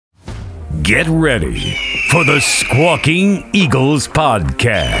Get ready for the Squawking Eagles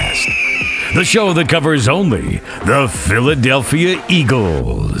podcast, the show that covers only the Philadelphia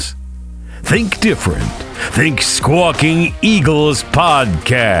Eagles. Think different. Think Squawking Eagles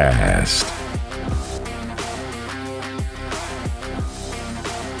podcast.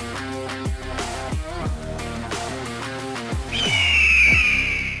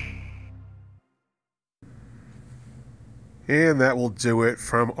 And that will do it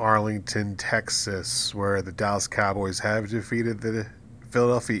from Arlington, Texas, where the Dallas Cowboys have defeated the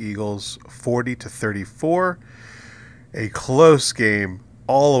Philadelphia Eagles 40-34. A close game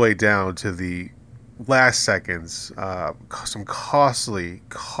all the way down to the last seconds. Some costly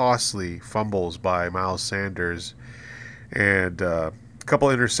fumbles by Miles Sanders and a couple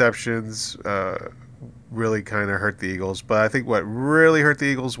interceptions really kind of hurt the Eagles. But I think what really hurt the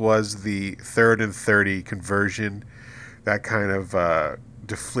Eagles was the 3rd and 30 conversion. That kind of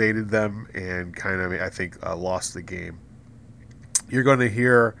deflated them and kind of, I think, lost the game. You're going to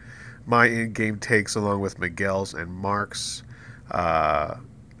hear my in-game takes along with Miguel's and Mark's. A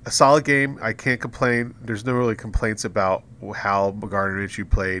solid game. I can't complain. There's no really complaints about how Gardner Minshew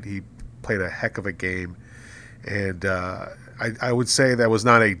played. He played a heck of a game. And I would say that was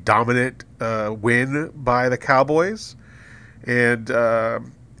not a dominant win by the Cowboys. And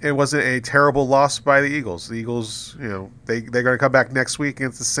it wasn't a terrible loss by the Eagles. The Eagles, they're going to come back next week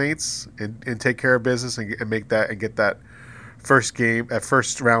against the Saints and take care of business and make that and get that first game, that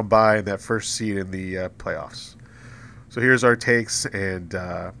first round bye, and that first seed in the playoffs. So here's our takes, and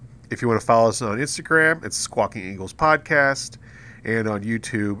if you want to follow us on Instagram, it's Squawking Eagles Podcast, and on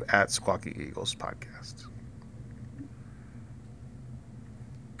YouTube at Squawking Eagles Podcast.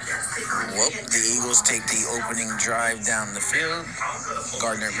 Well, the Eagles take the opening drive down the field.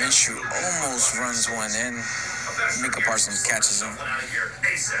 Gardner Minshew almost runs one in. Micah Parsons catches him.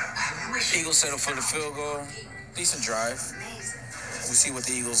 Eagles settle for the field goal. Decent drive. We see what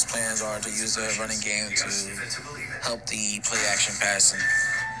the Eagles' plans are to use the running game to help the play-action passing.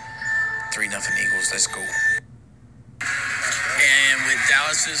 3-0 Eagles. Let's go. And with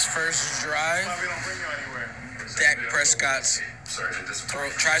Dallas's first drive, Dak Prescott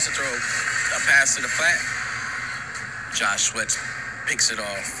tries to throw a pass to the flat. Josh Sweat picks it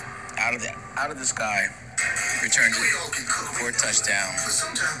off out of the sky, returns it for a touchdown.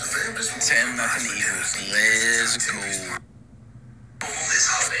 10-0 Eagles. Let's go.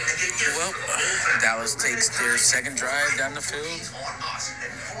 Well, Dallas takes their second drive down the field,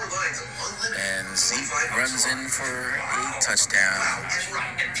 and Zeke runs in for a touchdown.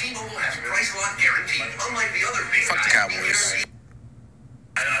 Fuck the Cowboys.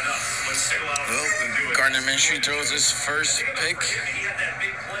 Well, Gardner Minshew throws his first pick.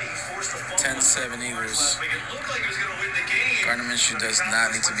 10-7 Eagles. Gardner Minshew does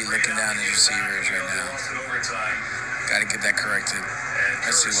not need to be looking down at receivers right now. Got to get that corrected.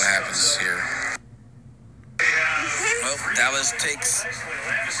 Let's see what happens here. Well, Dallas takes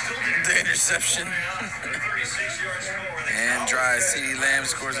the interception. And drives. CeeDee Lamb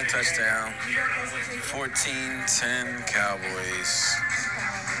scores a touchdown. 14-10 Cowboys.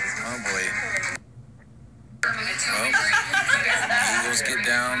 Oh boy. Well, the Eagles get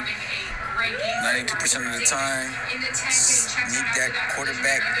down 92% of the time. Sneak that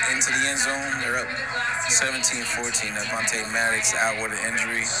quarterback into the end zone. They're up 17-14. Avonte Maddox out with an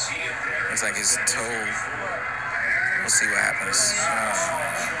injury. Looks like his toe. We'll see what happens.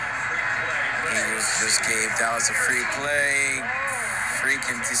 Eagles just gave Dallas a free play.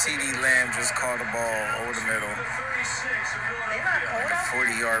 Freaking CeeDee Lamb just caught the ball over the middle. Like a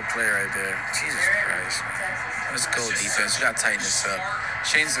 40-yard play right there. Jesus Christ. Let's go, defense. We got to tighten this up.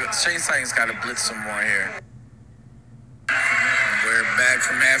 Shane Steigen's got to blitz some more here. We're back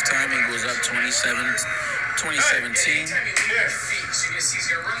from halftime. Eagles up 2017.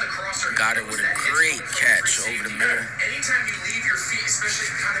 Got it with a great catch over the middle. Anytime you leave your feet, especially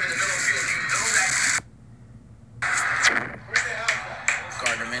kind of in the middle of the field, you know that.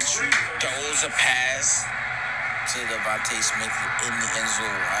 Gardner Minshew throws a pass to Devontae Smith in the end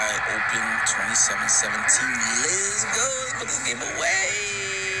zone, wide open, 27-17. Let's go. Let's put this game away.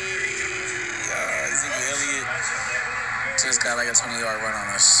 Ezekiel Elliott just got like a 20-yard run on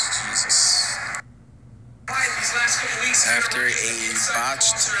us. Jesus. After a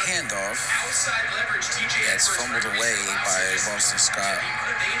botched handoff that's fumbled away by Boston Scott,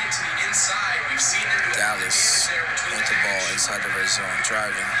 Dallas with the ball inside the red zone,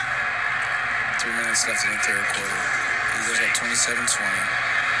 driving. 3 minutes left in the third quarter. Eagles up 27-20.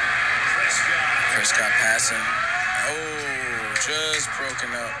 Prescott passing. Oh, just broken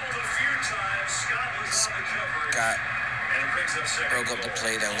up. Scott Broke up the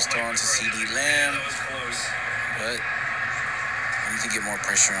play that was thrown to C.D. Lamb, but we need to get more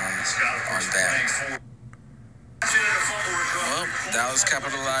pressure on that. Well, Dallas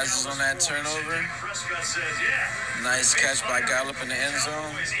capitalizes on that turnover. Nice catch by Gallup in the end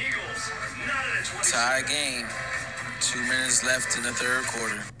zone. Tie game. 2 minutes left in the third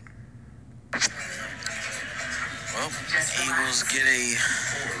quarter. Well, Eagles get a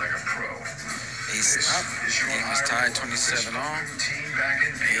stop. Game is tied 27 all.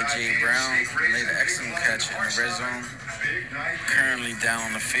 A.J. Brown made an excellent catch in the red zone. Currently down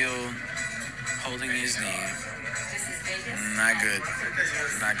on the field, holding his knee. Not good.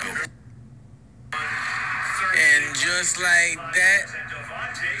 Not good. And just like that,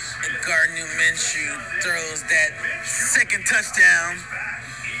 Gardner Minshew throws that second touchdown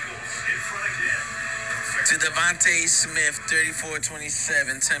to Devontae Smith,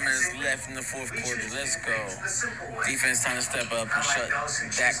 34-27, 10 minutes left in the fourth quarter. Let's go. Defense time to step up and shut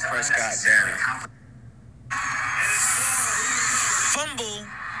Dak Prescott down. Fumble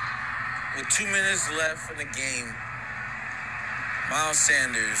with 2 minutes left in the game. Miles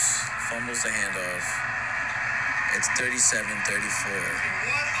Sanders fumbles the handoff. It's 37-34.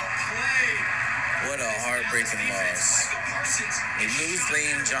 What a heartbreaking loss. They lose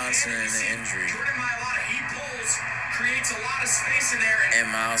Lane Johnson in the injury.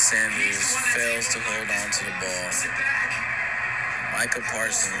 And Miles Sanders fails to hold on to the ball. Micah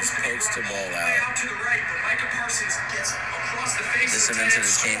Parsons pokes the ball out. Listening to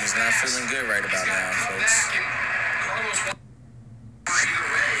this game is not feeling good right about now, folks.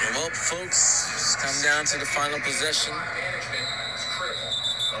 Well, folks, it's come down to the final possession.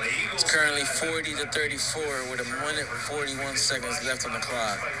 It's currently 40-34 with 1 minute 41 seconds left on the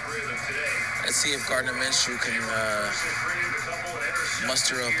clock. Let's see if Gardner Minshew can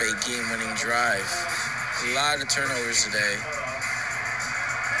muster up a game-winning drive. A lot of turnovers today.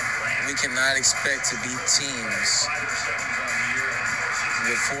 We cannot expect to beat teams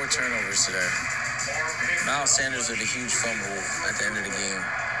with 4 turnovers today. Miles Sanders with a huge fumble at the end of the game.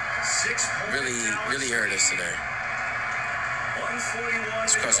 Really hurt us today.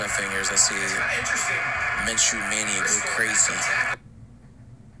 Let's cross our fingers. Let's see Minshew Mania go crazy.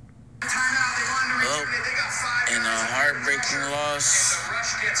 Well, in a heartbreaking loss,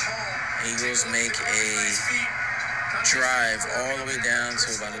 Eagles make a drive all the way down to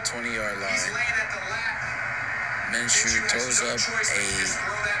about the 20-yard line. Minshew throws up a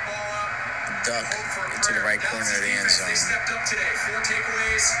duck into the right corner of the end zone.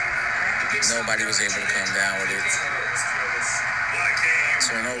 Nobody was able to come down with it.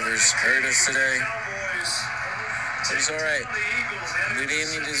 Turnovers hurt us today. But it's all right. We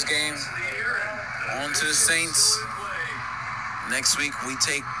didn't need this game. On to the Saints. Next week, we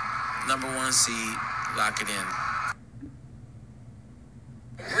take number 1 seed. Lock it in.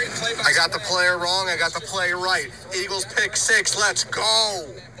 I got the player wrong. I got the play right. Eagles pick 6. Let's go.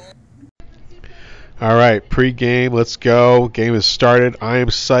 All right, pre-game, let's go. Game has started. I am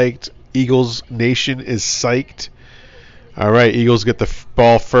psyched. Eagles Nation is psyched. All right, Eagles get the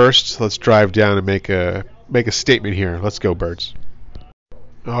ball first. Let's drive down and make a statement here. Let's go, Birds.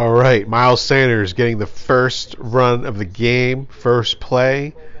 All right, Miles Sanders getting the first run of the game, first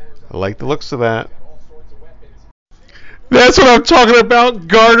play. I like the looks of that. That's what I'm talking about.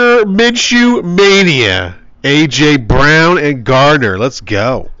 Gardner Minshew Mania. A.J. Brown and Gardner. Let's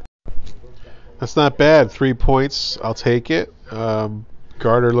go. That's not bad. 3 points. I'll take it.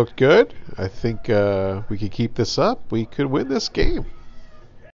 Gardner looked good. I think we could keep this up. We could win this game.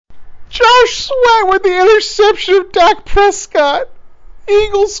 Josh Sweat with the interception of Dak Prescott.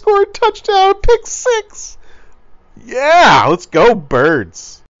 Eagles scored touchdown, pick 6. Yeah, let's go,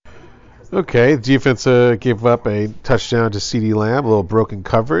 Birds. Okay, defense gave up a touchdown to CeeDee Lamb, a little broken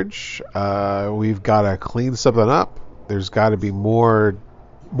coverage. We've got to clean something up. There's got to be more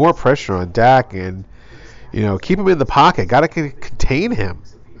pressure on Dak and, keep him in the pocket. Got to contain him.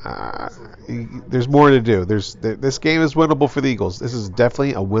 There's more to do. This game is winnable for the Eagles. This is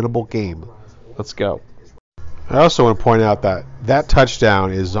definitely a winnable game. Let's go. I also want to point out that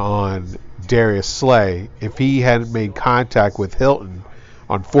touchdown is on Darius Slay. If he hadn't made contact with Hilton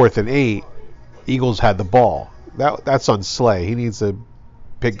on 4th and 8, Eagles had the ball. That's on Slay. He needs to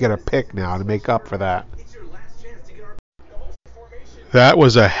get a pick now to make up for that. That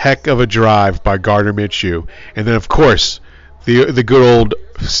was a heck of a drive by Gardner Minshew. And then, of course, the good old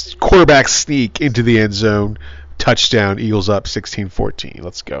quarterback sneak into the end zone. Touchdown. Eagles up 16-14.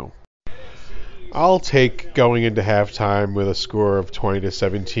 Let's go. I'll take going into halftime with a score of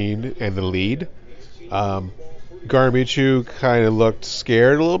 20-17 and the lead. Gardner Minshew kind of looked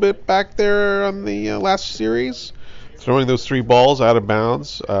scared a little bit back there on the last series. throwing those 3 balls out of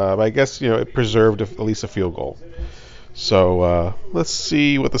bounds. I guess, it preserved at least a field goal. So let's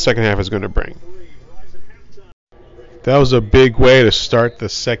see what the second half is going to bring. That was a big way to start the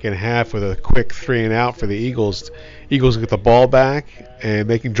second half with a quick 3 and out for the Eagles. Eagles get the ball back, and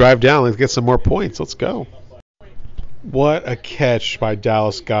they can drive down and get some more points. Let's go. What a catch by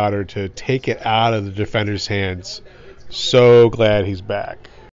Dallas Goedert to take it out of the defender's hands. So glad he's back.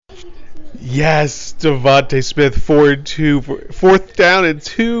 Yes, DeVonta Smith, 4-2, 4th down and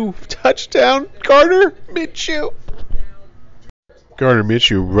 2, touchdown, Gardner Minshew. Gardner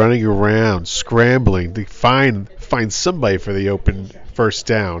Minshew running around, scrambling to find somebody for the open first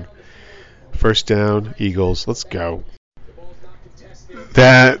down. First down, Eagles, let's go.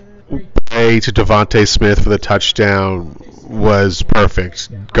 That play to DeVonta Smith for the touchdown was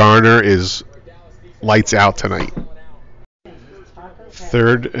perfect. Garner is lights out tonight.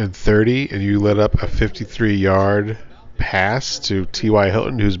 3rd and 30, and you let up a 53-yard pass to T.Y.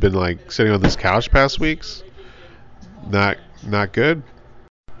 Hilton, who's been sitting on this couch past weeks. Not good.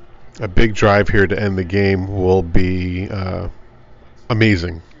 A big drive here to end the game will be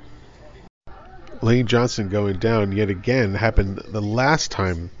amazing. Lane Johnson going down yet again happened the last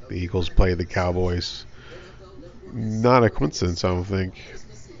time the Eagles played the Cowboys. Not a coincidence, I don't think.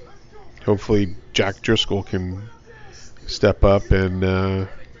 Hopefully Jack Driscoll can step up and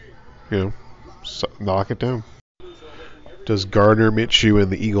knock it down. Does Gardner Minshew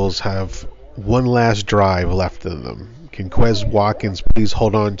and the Eagles have one last drive left in them? Can Quez Watkins please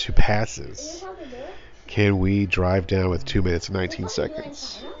hold on to passes? Can we drive down with 2 minutes and 19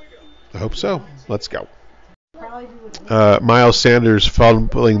 seconds? I hope so. Let's go. Miles Sanders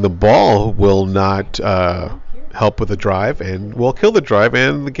fumbling the ball will not help with the drive and will kill the drive,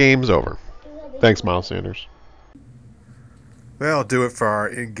 and the game's over. Thanks, Miles Sanders. That'll do it for our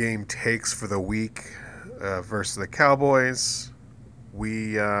in-game takes for the week versus the Cowboys.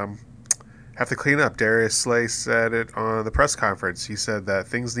 We have to clean up. Darius Slay said it on the press conference. He said that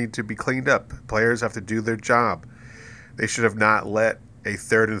things need to be cleaned up. Players have to do their job. They should have not let a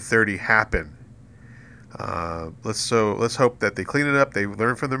 3rd and 30 happen. Let's hope that they clean it up, they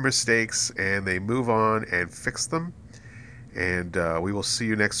learn from their mistakes, and they move on and fix them. And we will see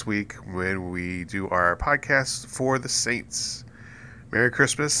you next week when we do our podcast for the Saints. Merry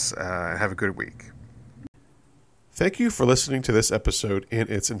Christmas. Have a good week. Thank you for listening to this episode in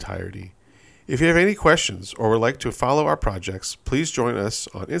its entirety. If you have any questions or would like to follow our projects, please join us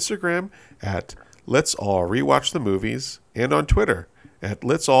on Instagram at Let's All Rewatch the Movies and on Twitter at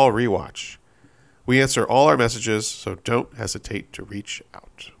Let's All Rewatch. We answer all our messages, so don't hesitate to reach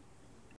out.